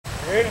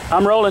Ready?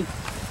 I'm rolling.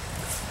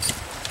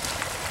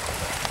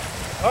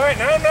 All right,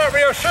 now I'm not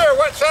real sure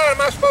what side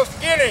am I supposed to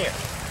get in.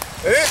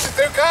 Now, this is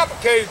too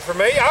complicated for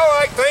me. I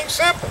like things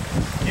simple.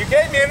 You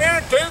gave me an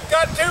inner tube,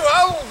 got 2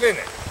 holes in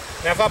it.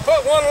 Now if I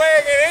put one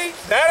leg in each,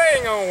 that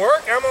ain't gonna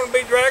work. I'm gonna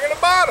be dragging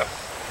the bottom.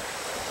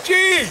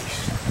 Jeez.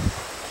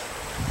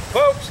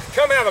 Folks,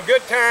 come have a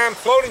good time.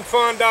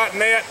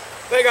 Floatingfun.net.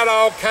 They got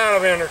all kind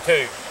of inner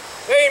tubes.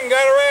 They even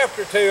got a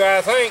rafter too,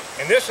 I think.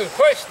 And this is a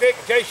push stick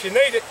in case you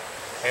need it.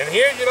 And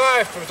here's your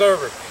life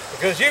preserver.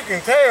 Because you can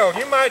tell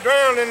you might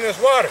drown in this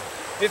water.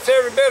 It's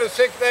every bit of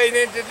 6 to 8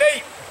 inches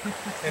deep.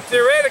 And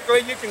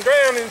theoretically, you can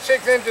drown in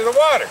 6 inches of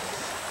water.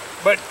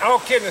 But all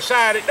kidding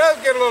aside, it does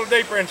get a little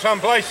deeper in some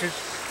places.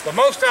 But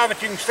most of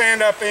it you can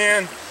stand up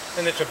in.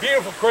 And it's a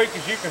beautiful creek,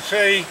 as you can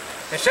see.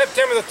 And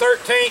September the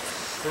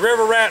 13th, the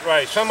River Rat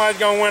Race. Somebody's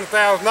going to win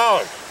 $1,000.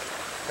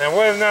 Now,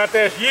 whether or not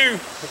that's you,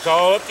 it's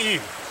all up to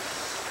you.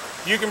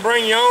 You can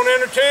bring your own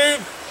inner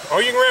tube,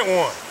 or you can rent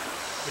one.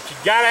 But you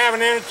got to have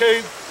an inner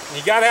tube, and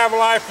you got to have a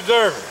life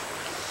preserver.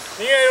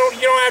 You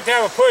don't have to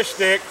have a push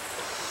stick,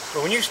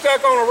 but when you're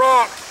stuck on a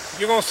rock,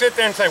 you're going to sit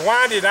there and say,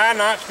 why did I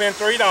not spend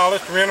 $3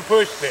 to rent a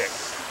push stick?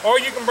 Or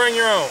you can bring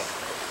your own.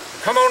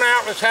 Come on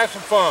out, let's have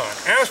some fun.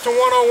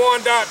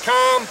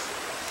 Anniston101.com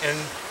and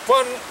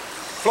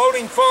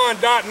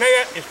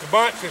floatingfun.net is the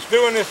bunch that's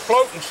doing this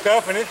floating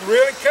stuff, and it's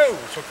really cool,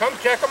 so come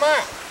check them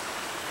out.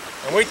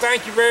 And we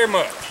thank you very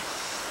much.